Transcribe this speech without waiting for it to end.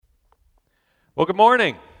Well, good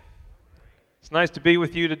morning. It's nice to be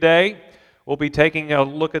with you today. We'll be taking a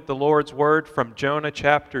look at the Lord's Word from Jonah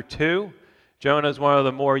chapter 2. Jonah is one of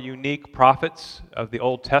the more unique prophets of the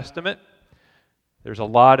Old Testament. There's a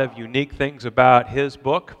lot of unique things about his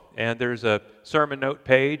book, and there's a sermon note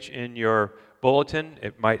page in your bulletin.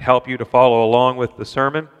 It might help you to follow along with the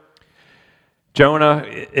sermon. Jonah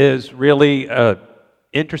is really an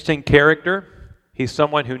interesting character. He's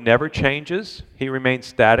someone who never changes. He remains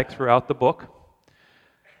static throughout the book.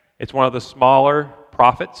 It's one of the smaller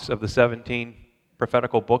prophets of the 17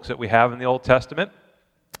 prophetical books that we have in the Old Testament.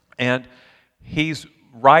 And he's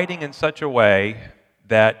writing in such a way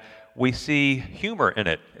that we see humor in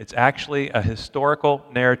it. It's actually a historical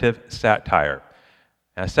narrative satire.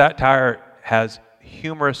 And a satire has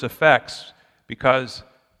humorous effects because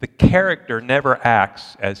the character never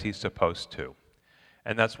acts as he's supposed to.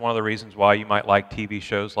 And that's one of the reasons why you might like TV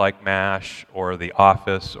shows like MASH or The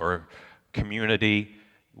Office or Community.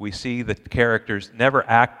 We see the characters never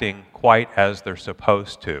acting quite as they're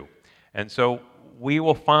supposed to. And so we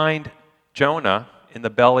will find Jonah in the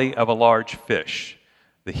belly of a large fish.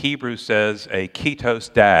 The Hebrew says a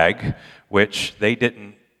ketos dag, which they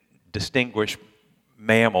didn't distinguish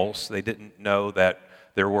mammals. They didn't know that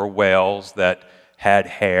there were whales that had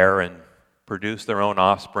hair and produced their own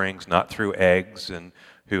offsprings, not through eggs, and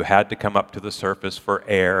who had to come up to the surface for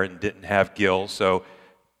air and didn't have gills. So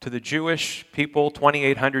to the Jewish people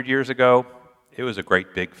 2,800 years ago, it was a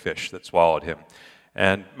great big fish that swallowed him.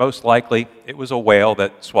 And most likely, it was a whale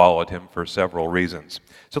that swallowed him for several reasons.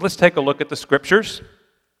 So let's take a look at the scriptures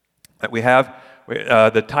that we have.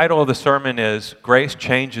 The title of the sermon is Grace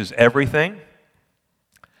Changes Everything.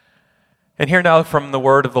 And here now from the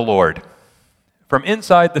word of the Lord. From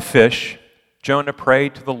inside the fish, Jonah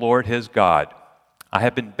prayed to the Lord his God. I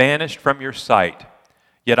have been banished from your sight.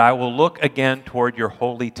 Yet I will look again toward your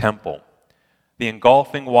holy temple. The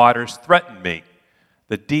engulfing waters threatened me.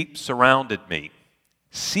 The deep surrounded me.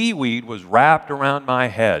 Seaweed was wrapped around my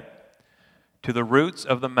head. To the roots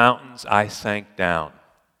of the mountains I sank down.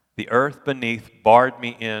 The earth beneath barred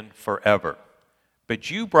me in forever.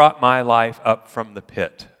 But you brought my life up from the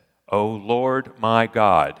pit, O Lord my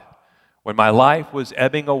God. When my life was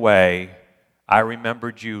ebbing away, I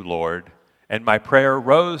remembered you, Lord, and my prayer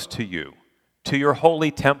rose to you. To your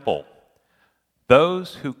holy temple.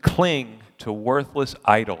 Those who cling to worthless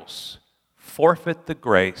idols forfeit the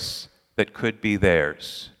grace that could be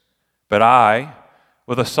theirs. But I,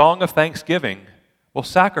 with a song of thanksgiving, will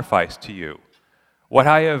sacrifice to you. What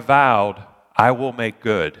I have vowed, I will make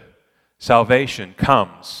good. Salvation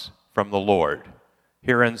comes from the Lord.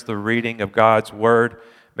 Here ends the reading of God's word.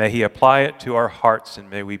 May He apply it to our hearts and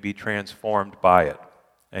may we be transformed by it.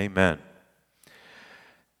 Amen.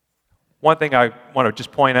 One thing I want to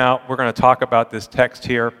just point out, we're going to talk about this text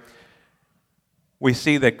here. We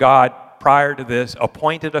see that God, prior to this,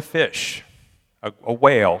 appointed a fish, a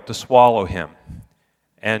whale, to swallow him.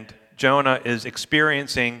 And Jonah is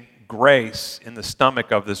experiencing grace in the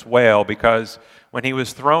stomach of this whale because when he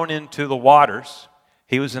was thrown into the waters,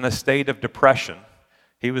 he was in a state of depression.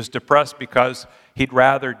 He was depressed because he'd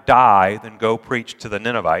rather die than go preach to the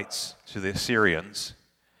Ninevites, to the Assyrians.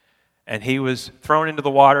 And he was thrown into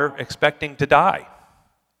the water expecting to die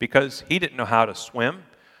because he didn't know how to swim.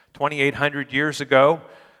 2,800 years ago,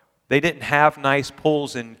 they didn't have nice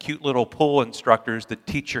pools and cute little pool instructors that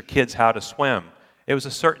teach your kids how to swim. It was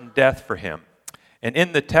a certain death for him. And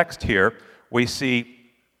in the text here, we see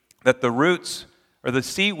that the roots or the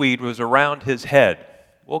seaweed was around his head.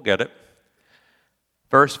 We'll get it.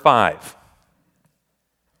 Verse 5.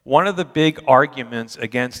 One of the big arguments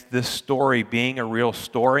against this story being a real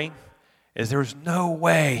story is there's no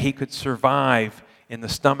way he could survive in the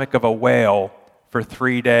stomach of a whale for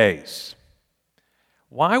 3 days.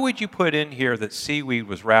 Why would you put in here that seaweed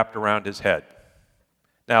was wrapped around his head?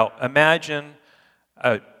 Now, imagine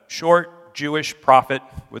a short Jewish prophet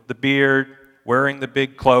with the beard, wearing the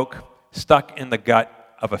big cloak, stuck in the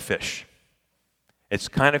gut of a fish. It's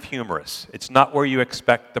kind of humorous. It's not where you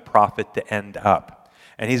expect the prophet to end up.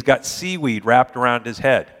 And he's got seaweed wrapped around his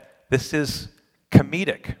head. This is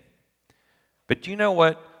comedic. But do you know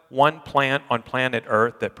what one plant on planet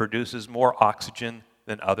Earth that produces more oxygen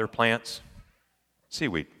than other plants?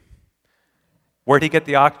 Seaweed. Where'd he get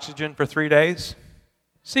the oxygen for 3 days?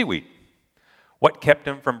 Seaweed. What kept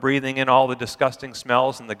him from breathing in all the disgusting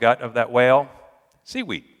smells in the gut of that whale?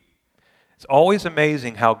 Seaweed. It's always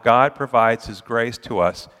amazing how God provides His grace to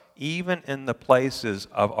us, even in the places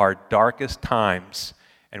of our darkest times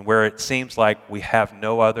and where it seems like we have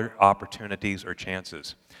no other opportunities or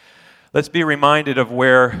chances. Let's be reminded of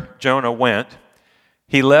where Jonah went.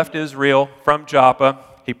 He left Israel from Joppa.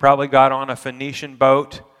 he probably got on a Phoenician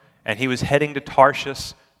boat, and he was heading to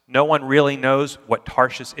Tarshish. No one really knows what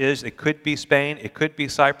Tarshish is. It could be Spain, it could be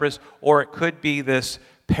Cyprus, or it could be this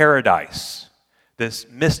paradise, this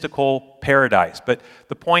mystical paradise. But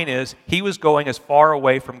the point is, he was going as far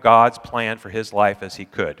away from God's plan for his life as he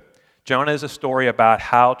could. Jonah is a story about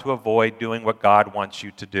how to avoid doing what God wants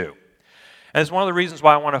you to do. And it's one of the reasons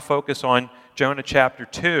why I want to focus on Jonah chapter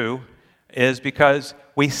 2, is because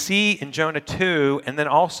we see in Jonah 2, and then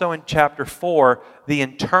also in chapter 4, the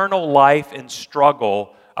internal life and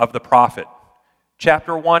struggle of the prophet.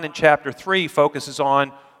 Chapter 1 and chapter 3 focuses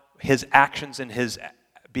on his actions and his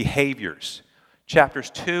behaviors. Chapters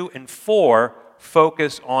 2 and 4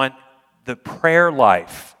 focus on the prayer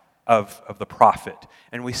life of the prophet,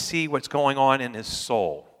 and we see what's going on in his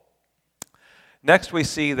soul. Next, we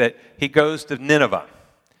see that he goes to Nineveh.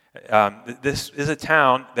 This is a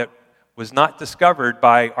town that was not discovered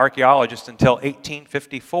by archaeologists until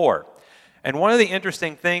 1854. And one of the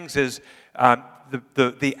interesting things is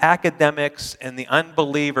the academics and the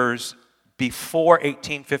unbelievers before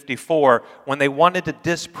 1854, when they wanted to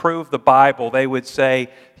disprove the Bible, they would say,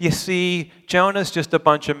 you see, Jonah's just a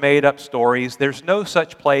bunch of made-up stories. There's no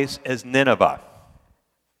such place as Nineveh.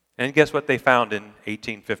 And guess what they found in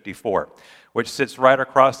 1854, which sits right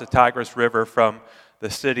across the Tigris River from the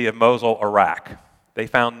city of Mosul, Iraq. They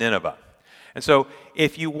found Nineveh. And so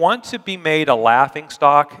if you want to be made a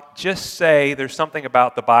laughingstock, just say there's something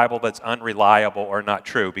about the Bible that's unreliable or not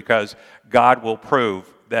true, because God will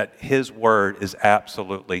prove that his word is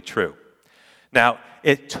absolutely true. Now,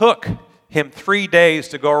 it took him 3 days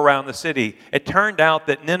to go around the city. It turned out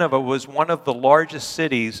that Nineveh was one of the largest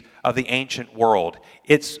cities of the ancient world.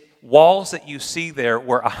 Its walls that you see there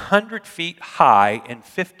were 100 feet high and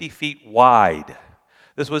 50 feet wide.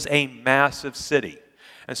 This was a massive city.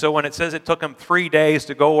 And so when it says it took him 3 days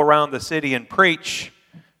to go around the city and preach,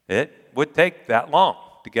 it would take that long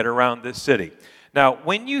to get around this city. Now,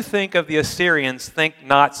 when you think of the Assyrians, think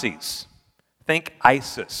Nazis, think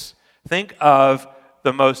ISIS, think of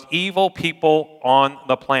the most evil people on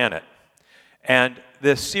the planet. And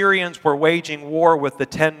the Assyrians were waging war with the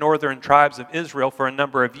 10 northern tribes of Israel for a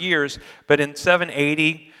number of years, but in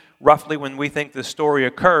 780, roughly when we think this story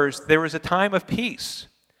occurs, there was a time of peace.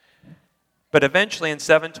 But eventually in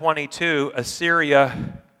 722,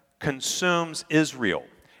 Assyria consumes Israel.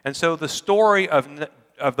 And so the story of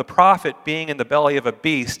the prophet being in the belly of a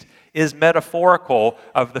beast is metaphorical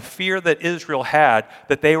of the fear that Israel had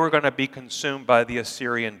that they were going to be consumed by the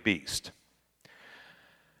Assyrian beast.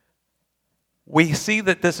 We see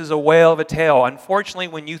that this is a whale of a tale. Unfortunately,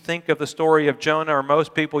 when you think of the story of Jonah, or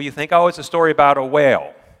most people, you think, oh, it's a story about a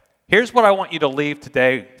whale. Here's what I want you to leave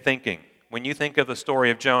today thinking when you think of the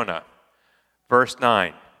story of Jonah. Verse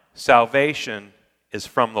 9, salvation is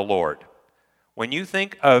from the Lord. When you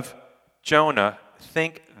think of Jonah,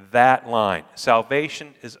 think that line.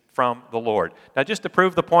 Salvation is from the Lord. Now, just to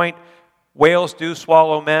prove the point, whales do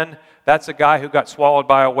swallow men. That's a guy who got swallowed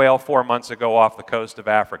by a whale 4 months ago off the coast of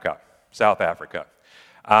Africa, South Africa.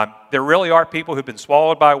 There really are people who've been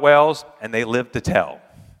swallowed by whales, and they live to tell.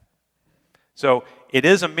 So it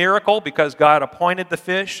is a miracle because God appointed the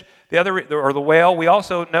fish, the whale. We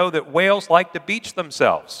also know that whales like to beach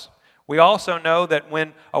themselves. We also know that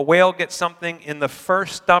when a whale gets something in the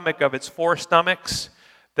first stomach of its 4 stomachs,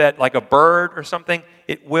 that like a bird or something,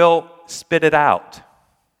 it will spit it out.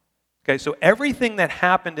 Okay, so everything that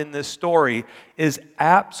happened in this story is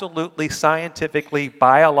absolutely scientifically,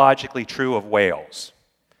 biologically true of whales.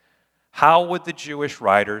 How would the Jewish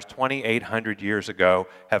writers 2,800 years ago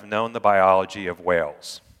have known the biology of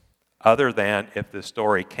whales, other than if this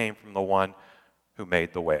story came from the one who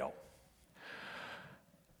made the whale?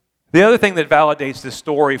 The other thing that validates this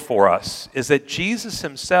story for us is that Jesus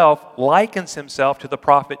himself likens himself to the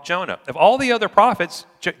prophet Jonah. Of all the other prophets,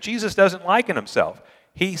 Jesus doesn't liken himself.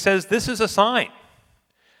 He says, this is a sign.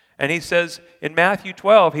 And he says, in Matthew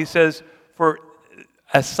 12, he says, for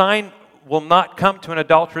a sign will not come to an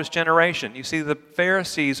adulterous generation. You see, the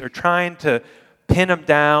Pharisees are trying to pin him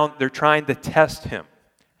down. They're trying to test him.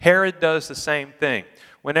 Herod does the same thing.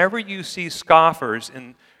 Whenever you see scoffers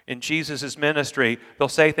in Jesus' ministry, they'll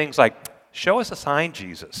say things like, show us a sign,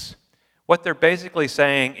 Jesus. What they're basically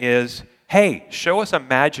saying is, hey, show us a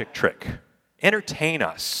magic trick. Entertain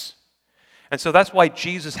us. And so that's why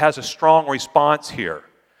Jesus has a strong response here,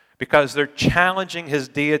 because they're challenging his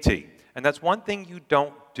deity. And that's one thing you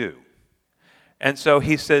don't do. And so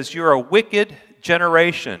he says, you're a wicked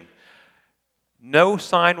generation. No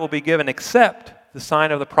sign will be given except the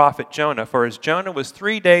sign of the prophet Jonah. For as Jonah was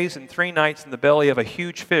 3 days and 3 nights in the belly of a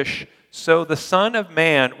huge fish, so the Son of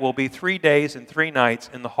Man will be 3 days and 3 nights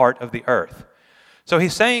in the heart of the earth. So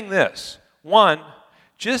he's saying this. One,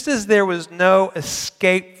 just as there was no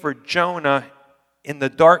escape for Jonah in the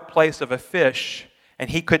dark place of a fish, and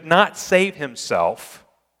he could not save himself,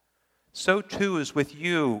 so too is with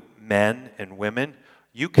you, men and women.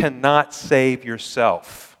 You cannot save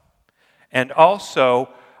yourself. And also,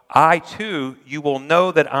 I too, you will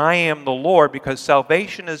know that I am the Lord, because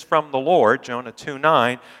salvation is from the Lord, Jonah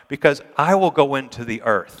 2:9, because I will go into the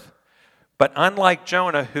earth. But unlike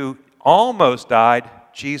Jonah, who almost died,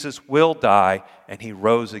 Jesus will die, and he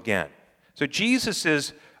rose again. So Jesus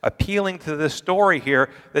is appealing to this story here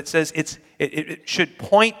that says it should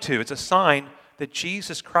point to, it's a sign that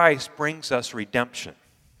Jesus Christ brings us redemption.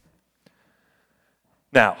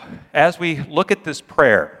 Now, as we look at this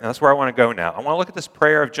prayer, and that's where I want to go now. I want to look at this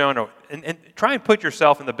prayer of Jonah and try and put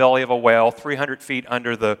yourself in the belly of a whale 300 feet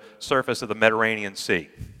under the surface of the Mediterranean Sea.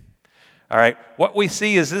 All right, what we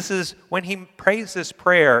see is this is when he prays this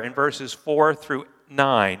prayer in verses 4 through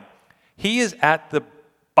 9, he is at the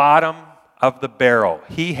bottom of the barrel.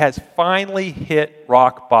 He has finally hit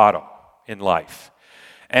rock bottom in life.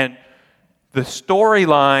 And the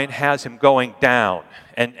storyline has him going down.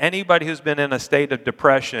 And anybody who's been in a state of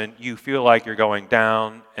depression, you feel like you're going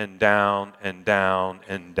down and down and down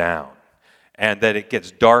and down. And that it gets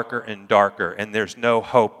darker and darker, and there's no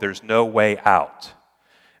hope, there's no way out.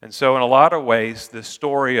 And so in a lot of ways, this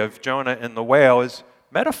story of Jonah and the whale is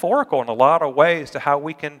metaphorical in a lot of ways to how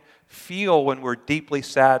we can feel when we're deeply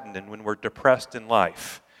saddened and when we're depressed in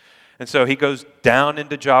life. And so he goes down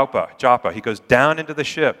into Joppa. He goes down into the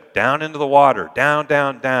ship, down into the water, down,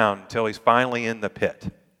 down, down, until he's finally in the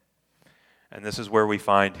pit. And this is where we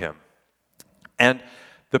find him. And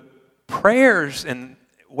the prayers and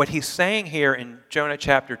what he's saying here in Jonah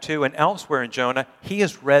chapter 2 and elsewhere in Jonah, he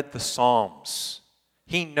has read the Psalms.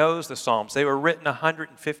 He knows the Psalms. They were written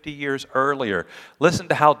 150 years earlier. Listen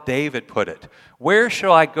to how David put it. Where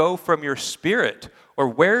shall I go from your spirit? Or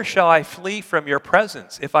where shall I flee from your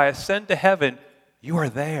presence? If I ascend to heaven, you are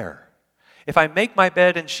there. If I make my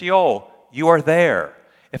bed in Sheol, you are there.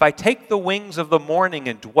 If I take the wings of the morning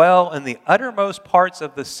and dwell in the uttermost parts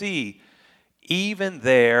of the sea, even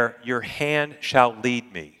there your hand shall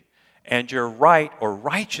lead me, and your right or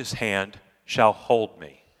righteous hand shall hold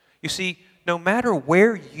me. You see, no matter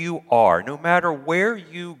where you are, no matter where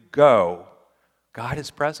you go, God is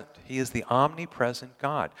present. He is the omnipresent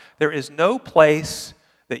God. There is no place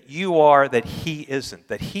that you are that He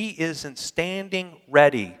isn't standing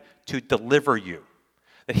ready to deliver you,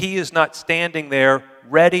 that He is not standing there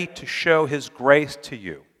ready to show His grace to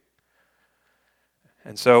you.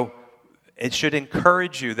 And so it should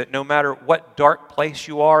encourage you that no matter what dark place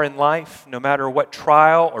you are in life, no matter what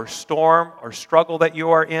trial or storm or struggle that you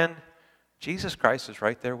are in, Jesus Christ is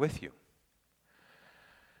right there with you.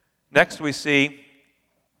 Next we see,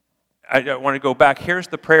 I want to go back. Here's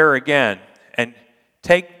the prayer again. And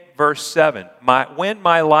take verse 7. When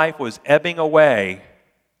my life was ebbing away,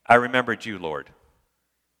 I remembered you, Lord.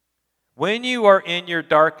 When you are in your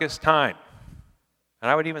darkest time, and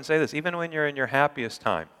I would even say this, even when you're in your happiest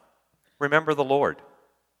time, remember the Lord.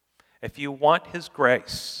 If you want His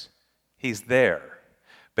grace, He's there.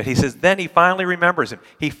 But he says, then he finally remembers him.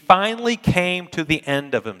 He finally came to the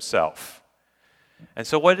end of himself. And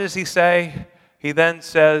so what does he say? He then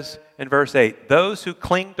says in verse 8, those who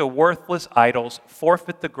cling to worthless idols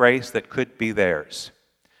forfeit the grace that could be theirs.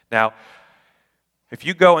 Now, if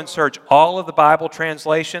you go and search all of the Bible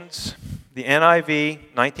translations, the NIV,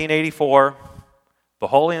 1984, the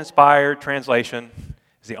Holy Inspired Translation,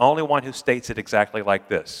 is the only one who states it exactly like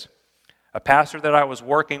this. A pastor that I was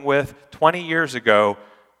working with 20 years ago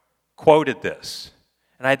quoted this.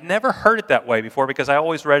 And I'd never heard it that way before because I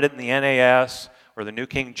always read it in the NAS or the New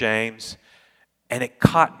King James, and it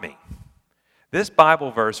caught me. This Bible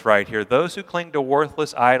verse right here, those who cling to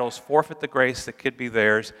worthless idols forfeit the grace that could be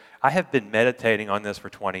theirs. I have been meditating on this for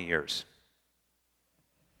 20 years.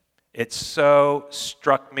 It so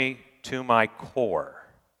struck me to my core.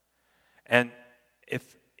 And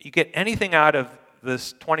if you get anything out of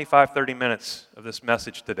this 25, 30 minutes of this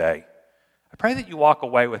message today, I pray that you walk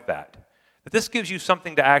away with that this gives you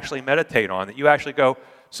something to actually meditate on, that you actually go,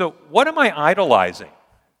 so what am I idolizing?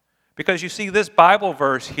 Because you see, this Bible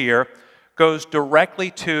verse here goes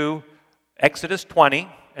directly to Exodus 20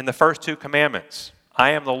 and the first two commandments. I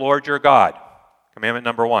am the Lord your God, commandment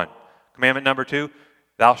number 1. Commandment number 2,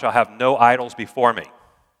 thou shalt have no idols before me,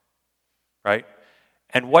 right?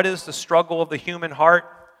 And what is the struggle of the human heart?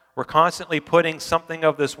 We're constantly putting something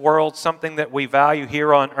of this world, something that we value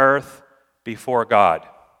here on earth, before God.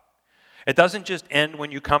 It doesn't just end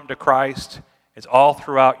when you come to Christ. It's all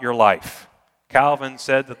throughout your life. Calvin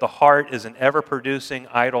said that the heart is an ever-producing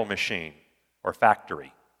idol machine. or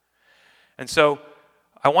factory. And so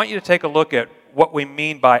I want you to take a look at what we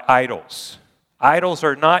mean by idols. Idols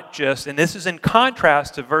are not just, and this is in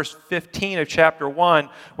contrast to verse 15 of chapter 1,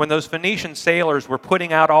 when those Phoenician sailors were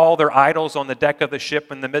putting out all their idols on the deck of the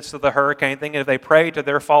ship in the midst of the hurricane, thinking if they prayed to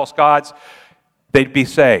their false gods, they'd be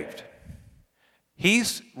saved.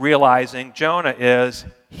 He's realizing, Jonah is,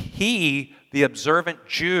 he, the observant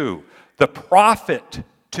Jew, the prophet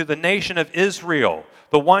to the nation of Israel,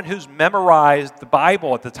 the one who's memorized the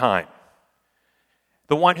Bible at the time,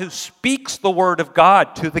 the one who speaks the word of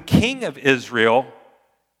God to the king of Israel,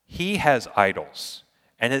 he has idols.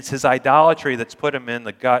 And it's his idolatry that's put him in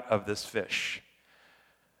the gut of this fish.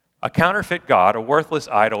 A counterfeit god, a worthless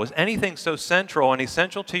idol, is anything so central and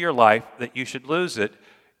essential to your life that you should lose it.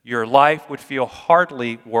 Your life would feel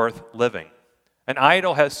hardly worth living. An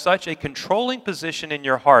idol has such a controlling position in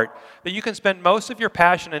your heart that you can spend most of your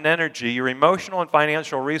passion and energy, your emotional and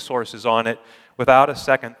financial resources on it without a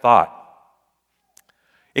second thought.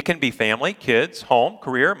 It can be family, kids, home,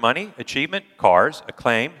 career, money, achievement, cars,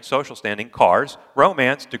 acclaim, social standing, cars,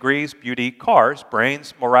 romance, degrees, beauty, cars,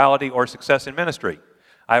 brains, morality, or success in ministry.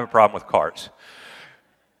 I have a problem with cars.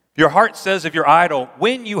 Your heart says of your idol,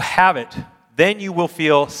 when you have it, then you will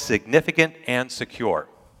feel significant and secure.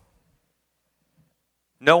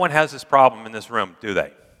 No one has this problem in this room, do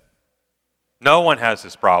they? No one has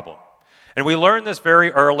this problem. And we learn this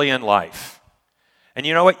very early in life. And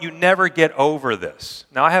you know what? You never get over this.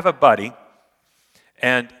 Now, I have a buddy,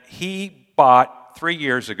 and he bought 3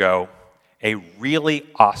 years ago a really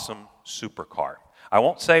awesome supercar. I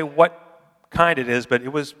won't say what kind it is, but it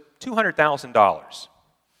was $200,000.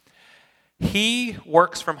 He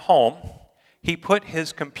works from home. He put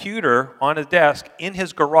his computer on a desk in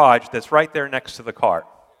his garage that's right there next to the car.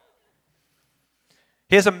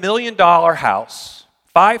 He has $1 million house,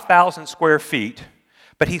 5,000 square feet,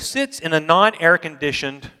 but he sits in a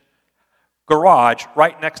non-air-conditioned garage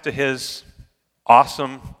right next to his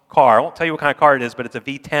awesome car. I won't tell you what kind of car it is, but it's a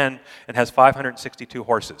V10 and has 562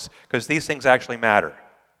 horses, because these things actually matter.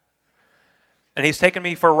 And he's taken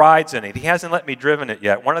me for rides in it. He hasn't let me driven it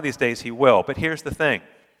yet. One of these days he will. But here's the thing.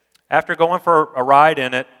 After going for a ride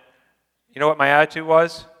in it, you know what my attitude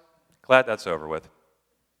was? Glad that's over with.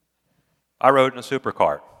 I rode in a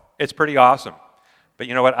supercar. It's pretty awesome. But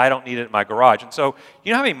you know what? I don't need it in my garage. And so,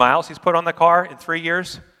 you know how many miles he's put on the car in 3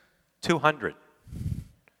 years? 200.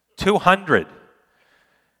 200.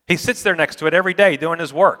 He sits there next to it every day doing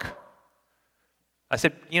his work. I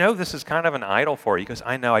said, you know, this is kind of an idol for you. He goes,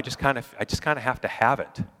 I know, I just kind of have to have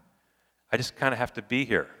it. I just kind of have to be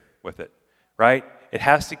here with it, right? It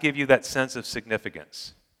has to give you that sense of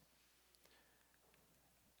significance.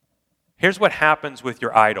 Here's what happens with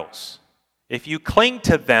your idols. If you cling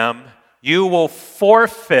to them, you will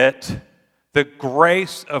forfeit the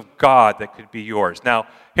grace of God that could be yours. Now,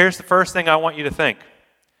 here's the first thing I want you to think.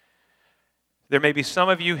 There may be some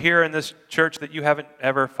of you here in this church that you haven't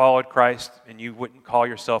ever followed Christ and you wouldn't call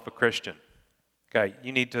yourself a Christian. Okay,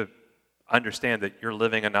 you need to understand that you're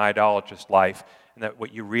living an idolatrous life and that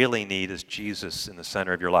what you really need is Jesus in the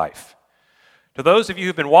center of your life. To those of you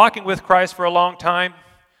who've been walking with Christ for a long time,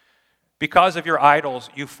 because of your idols,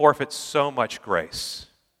 you forfeit so much grace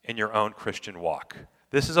in your own Christian walk.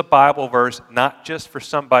 This is a Bible verse not just for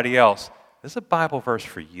somebody else. This is a Bible verse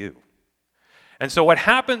for you. And so what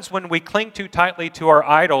happens when we cling too tightly to our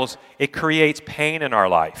idols, it creates pain in our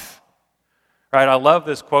life. Right? I love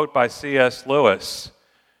this quote by C.S. Lewis.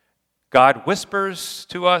 God whispers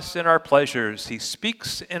to us in our pleasures. He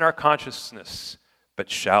speaks in our consciousness, but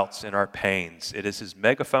shouts in our pains. It is his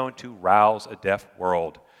megaphone to rouse a deaf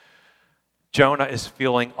world. Jonah is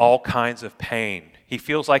feeling all kinds of pain. He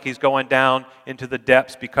feels like he's going down into the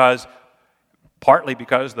depths partly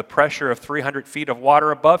because the pressure of 300 feet of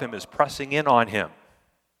water above him is pressing in on him.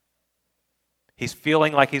 He's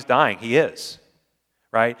feeling like he's dying. He is,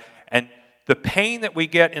 right? And the pain that we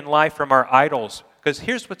get in life from our idols, because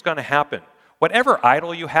here's what's going to happen. Whatever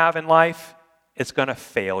idol you have in life, it's going to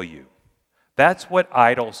fail you. That's what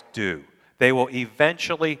idols do. They will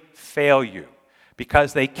eventually fail you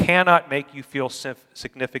because they cannot make you feel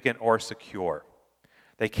significant or secure.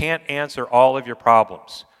 They can't answer all of your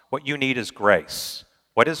problems. What you need is grace.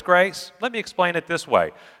 What is grace? Let me explain it this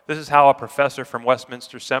way. This is how a professor from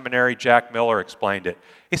Westminster Seminary, Jack Miller, explained it.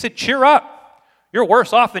 He said, cheer up. You're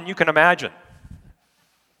worse off than you can imagine.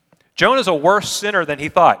 Jonah's a worse sinner than he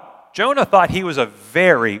thought. Jonah thought he was a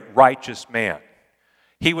very righteous man.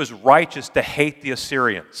 He was righteous to hate the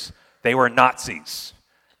Assyrians. They were Nazis.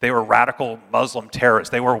 They were radical Muslim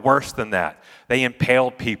terrorists. They were worse than that. They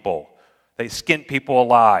impaled people. They skinned people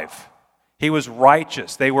alive. He was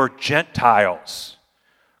righteous. They were Gentiles.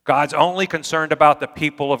 God's only concerned about the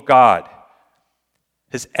people of God.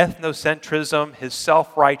 His ethnocentrism, his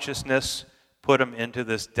self-righteousness put him into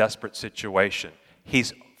this desperate situation.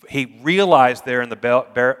 He realized there in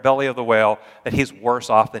the belly of the whale that he's worse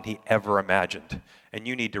off than he ever imagined. And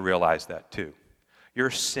you need to realize that too. Your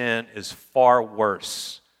sin is far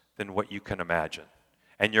worse than what you can imagine.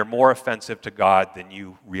 And you're more offensive to God than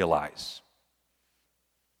you realize.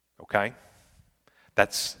 Okay?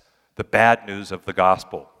 That's the bad news of the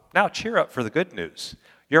gospel. Now cheer up for the good news.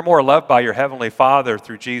 You're more loved by your Heavenly Father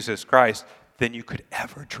through Jesus Christ than you could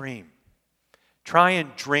ever dream. Try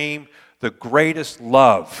and dream the greatest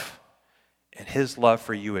love, and His love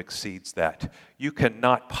for you exceeds that. You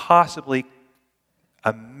cannot possibly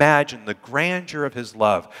imagine the grandeur of His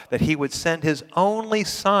love, that He would send His only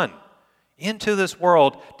Son into this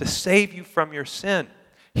world to save you from your sin.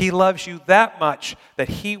 He loves you that much that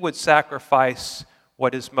He would sacrifice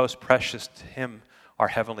what is most precious to Him, our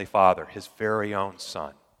Heavenly Father, His very own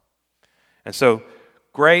Son. And so,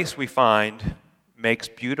 grace, we find, makes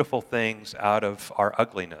beautiful things out of our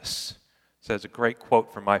ugliness. So there's a great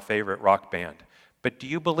quote from my favorite rock band. But do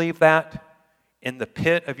you believe that? In the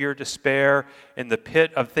pit of your despair, in the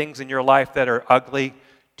pit of things in your life that are ugly,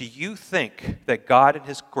 do you think that God in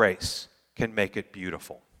His grace can make it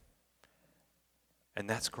beautiful? And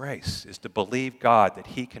that's grace, is to believe God that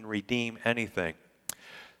He can redeem anything.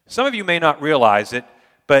 Some of you may not realize it,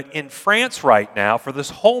 but in France right now, for this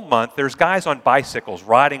whole month, there's guys on bicycles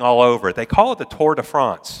riding all over it. They call it the Tour de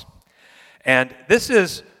France. And this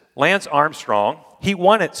is Lance Armstrong. He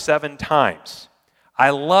won it 7 times.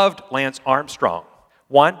 I loved Lance Armstrong.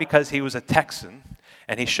 One, because he was a Texan,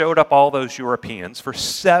 and he showed up all those Europeans for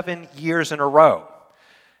 7 years in a row.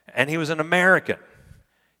 And he was an American.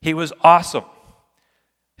 He was awesome.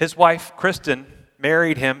 His wife, Kristen,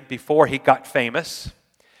 married him before he got famous.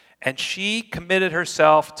 And she committed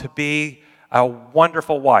herself to be a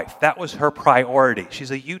wonderful wife. That was her priority.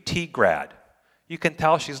 She's a UT grad. You can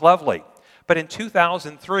tell she's lovely. But in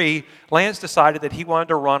 2003, Lance decided that he wanted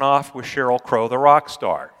to run off with Sheryl Crow, the rock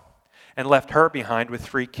star, and left her behind with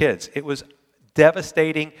 3 kids. It was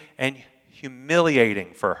devastating and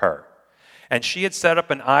humiliating for her. And she had set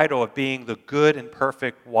up an idol of being the good and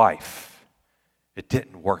perfect wife. It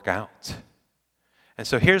didn't work out. And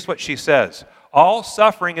so here's what she says. All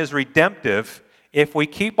suffering is redemptive if we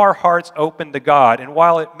keep our hearts open to God. And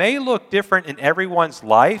while it may look different in everyone's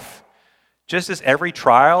life, just as every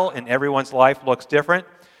trial in everyone's life looks different,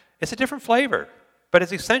 it's a different flavor, but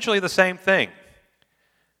it's essentially the same thing.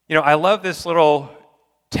 You know, I love this little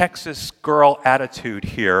Texas girl attitude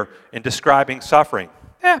here in describing suffering.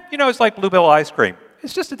 It's like Bluebell ice cream.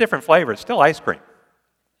 It's just a different flavor. It's still ice cream.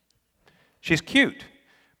 She's cute,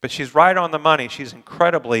 but she's right on the money. She's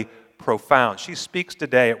incredibly profound. She speaks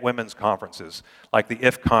today at women's conferences, like the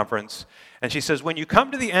IF conference, and she says, when you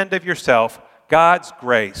come to the end of yourself, God's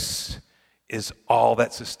grace is all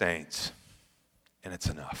that sustains, and it's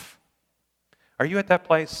enough. Are you at that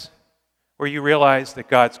place where you realize that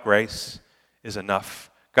God's grace is enough?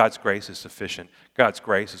 God's grace is sufficient. God's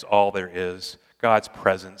grace is all there is. God's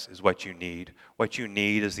presence is what you need. What you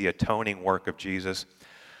need is the atoning work of Jesus.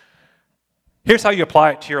 Here's how you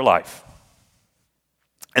apply it to your life.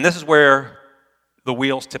 And this is where the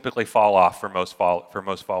wheels typically fall off for most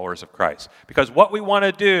followers of Christ. Because what we want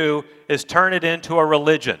to do is turn it into a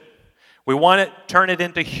religion. We want to turn it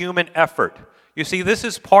into human effort. You see, this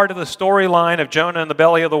is part of the storyline of Jonah in the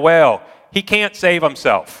belly of the whale. He can't save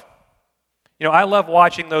himself. You know, I love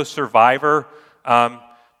watching those Survivor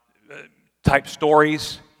type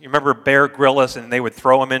stories. You remember Bear Grylls, and they would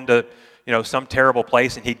throw him into, some terrible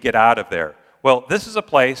place, and he'd get out of there. Well, this is a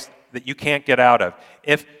place that you can't get out of.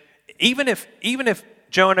 Even if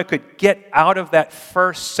Jonah could get out of that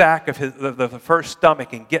first sack of the first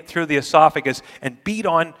stomach and get through the esophagus and beat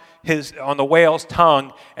on the whale's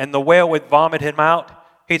tongue, and the whale would vomit him out,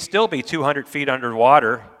 he'd still be 200 feet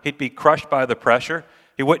underwater. He'd be crushed by the pressure.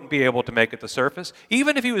 He wouldn't be able to make it to the surface.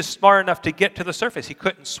 Even if he was smart enough to get to the surface, he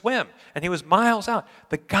couldn't swim, and he was miles out.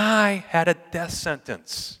 The guy had a death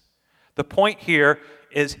sentence. The point here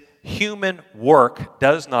is human work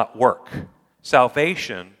does not work.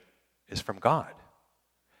 Salvation is from God.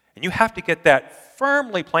 And you have to get that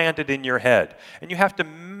firmly planted in your head. And you have to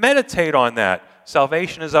meditate on that.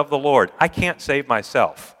 Salvation is of the Lord. I can't save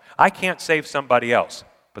myself. I can't save somebody else.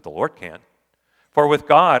 But the Lord can. For with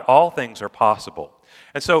God, all things are possible.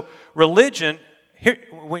 And so religion,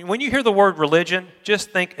 when you hear the word religion,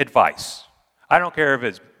 just think advice. I don't care if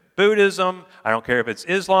it's Buddhism, I don't care if it's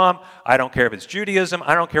Islam, I don't care if it's Judaism,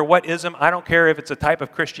 I don't care what ism, I don't care if it's a type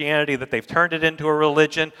of Christianity that they've turned it into a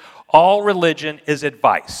religion. All religion is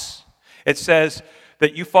advice. It says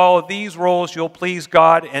that you follow these rules, you'll please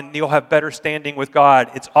God and you'll have better standing with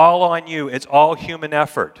God. It's all on you. It's all human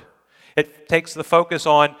effort. It takes the focus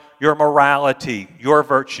on your morality, your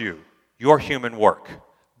virtue, your human work.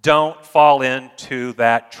 Don't fall into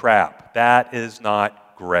that trap. That is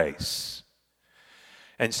not grace.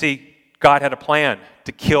 And see, God had a plan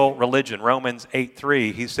to kill religion. Romans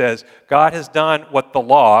 8:3, he says, God has done what the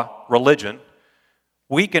law, religion,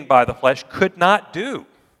 weakened by the flesh, could not do.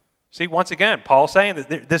 See, once again, Paul's saying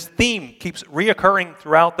that this theme keeps reoccurring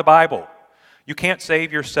throughout the Bible. You can't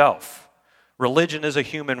save yourself. Religion is a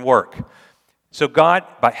human work. So God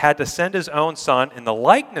had to send his own son in the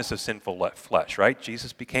likeness of sinful flesh, right?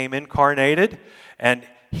 Jesus became incarnated, and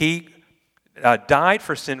he died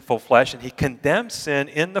for sinful flesh, and he condemned sin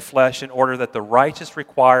in the flesh in order that the righteous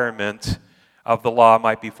requirement of the law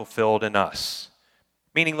might be fulfilled in us.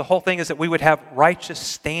 Meaning the whole thing is that we would have righteous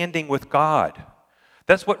standing with God.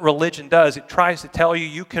 That's what religion does. It tries to tell you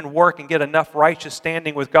you can work and get enough righteous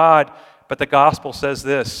standing with God, but the gospel says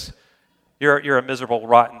this: you're a miserable,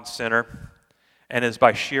 rotten sinner, and it is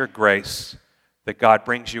by sheer grace that God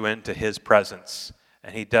brings you into his presence,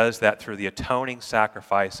 and he does that through the atoning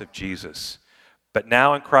sacrifice of Jesus. But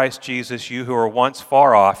now in Christ Jesus, you who were once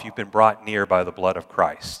far off, you've been brought near by the blood of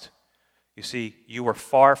Christ. You see, you were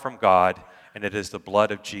far from God, and it is the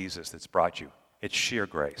blood of Jesus that's brought you. It's sheer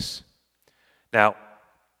grace. Now,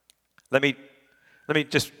 let me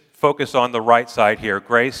just focus on the right side here.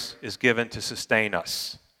 Grace is given to sustain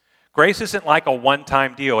us. Grace isn't like a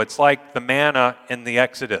one-time deal. It's like the manna in the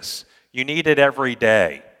Exodus. You need it every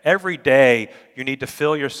day. Every day you need to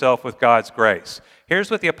fill yourself with God's grace.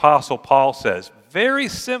 Here's what the Apostle Paul says, very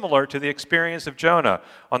similar to the experience of Jonah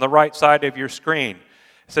on the right side of your screen.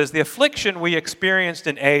 It says, the affliction we experienced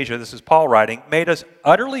in Asia, this is Paul writing, made us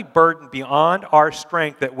utterly burdened beyond our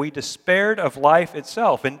strength that we despaired of life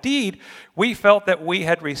itself. Indeed, we felt that we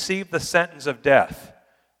had received the sentence of death.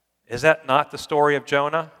 Is that not the story of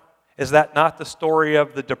Jonah? Is that not the story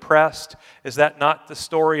of the depressed? Is that not the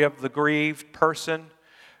story of the grieved person?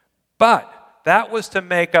 But that was to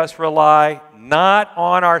make us rely not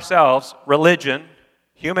on ourselves, religion,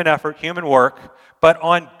 human effort, human work, but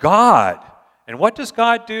on God. And what does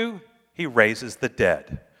God do? He raises the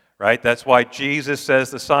dead, right? That's why Jesus says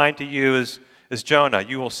the sign to you is Jonah.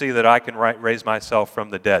 You will see that I can raise myself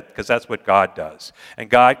from the dead, because that's what God does. And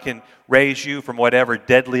God can raise you from whatever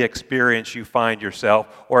deadly experience you find yourself,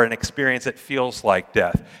 or an experience that feels like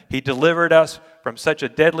death. He delivered us from such a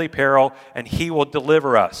deadly peril, and he will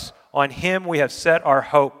deliver us. On him we have set our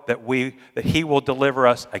hope that he will deliver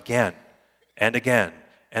us again and again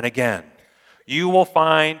and again. You will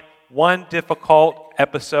find one difficult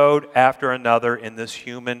episode after another in this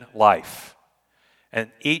human life.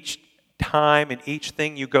 And each time and each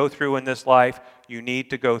thing you go through in this life, you need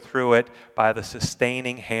to go through it by the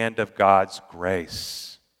sustaining hand of God's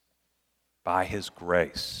grace. By his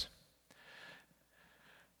grace.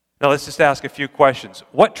 Now let's just ask a few questions.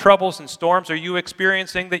 What troubles and storms are you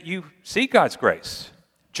experiencing that you see God's grace?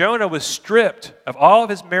 Jonah was stripped of all of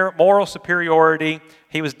his moral superiority.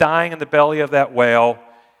 He was dying in the belly of that whale.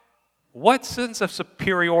 What sense of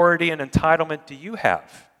superiority and entitlement do you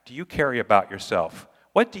have? Do you carry about yourself?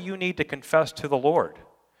 What do you need to confess to the Lord?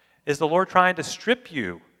 Is the Lord trying to strip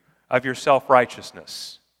you of your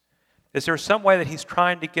self-righteousness? Is there some way that he's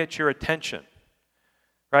trying to get your attention?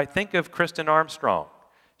 Right? Think of Kristen Armstrong.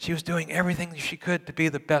 She was doing everything she could to be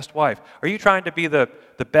the best wife. Are you trying to be the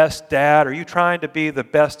best dad? Are you trying to be the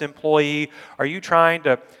best employee? Are you trying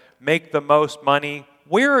to make the most money?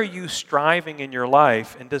 Where are you striving in your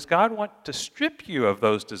life? And does God want to strip you of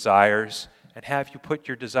those desires and have you put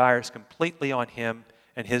your desires completely on him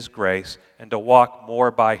and his grace, and to walk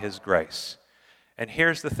more by his grace? And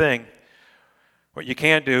here's the thing. What you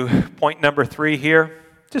can do, point number 3 here,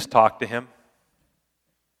 just talk to him.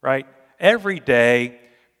 Right? Every day,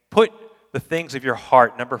 put the things of your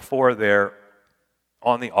heart, number 4 there,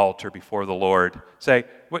 on the altar before the Lord. Say,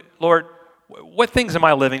 Lord, what things am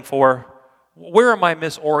I living for? Where are my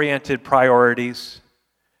misoriented priorities?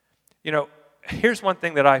 You know, here's one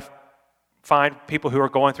thing that I find people who are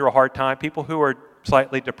going through a hard time, people who are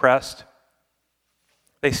slightly depressed,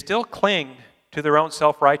 they still cling to their own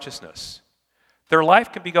self-righteousness. Their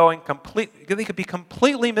life can be they could be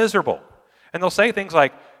completely miserable. And they'll say things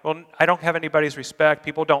like, well, I don't have anybody's respect,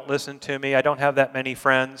 people don't listen to me, I don't have that many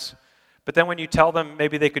friends. But then when you tell them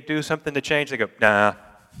maybe they could do something to change, they go, nah.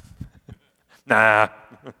 Nah.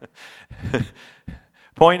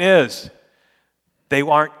 Point is, they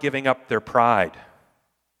aren't giving up their pride.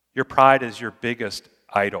 Your pride is your biggest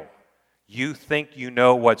idol. You think you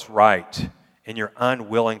know what's right, and you're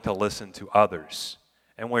unwilling to listen to others.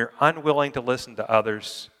 and we're unwilling to listen to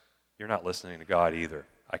others, you're not listening to God either.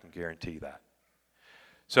 I can guarantee that.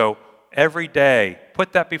 So every day,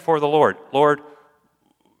 put that before the Lord. Lord,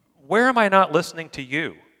 where am I not listening to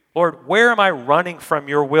you? Lord, where am I running from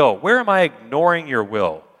your will? Where am I ignoring your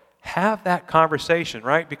will? Have that conversation,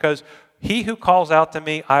 right? Because he who calls out to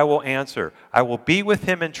me, I will answer. I will be with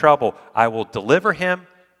him in trouble. I will deliver him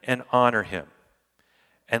and honor him.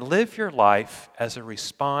 And live your life as a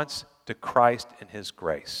response to Christ and his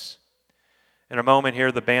grace. In a moment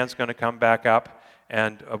here, the band's going to come back up,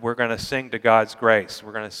 and we're going to sing to God's grace.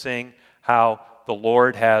 We're going to sing how the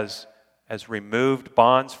Lord has removed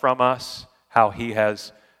bonds from us, how he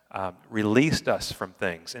has released us from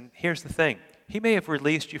things. And here's the thing. He may have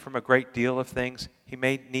released you from a great deal of things. He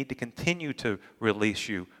may need to continue to release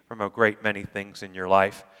you from a great many things in your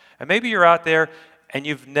life. And maybe you're out there and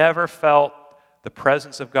you've never felt the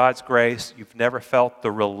presence of God's grace. You've never felt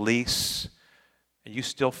the release. And you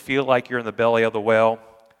still feel like you're in the belly of the whale.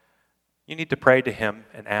 You need to pray to him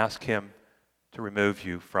and ask him to remove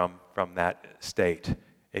you from that state.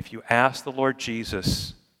 If you ask the Lord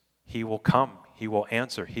Jesus, he will come. He will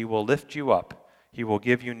answer. He will lift you up. He will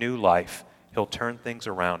give you new life. He'll turn things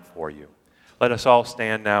around for you. Let us all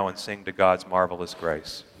stand now and sing to God's marvelous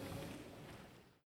grace.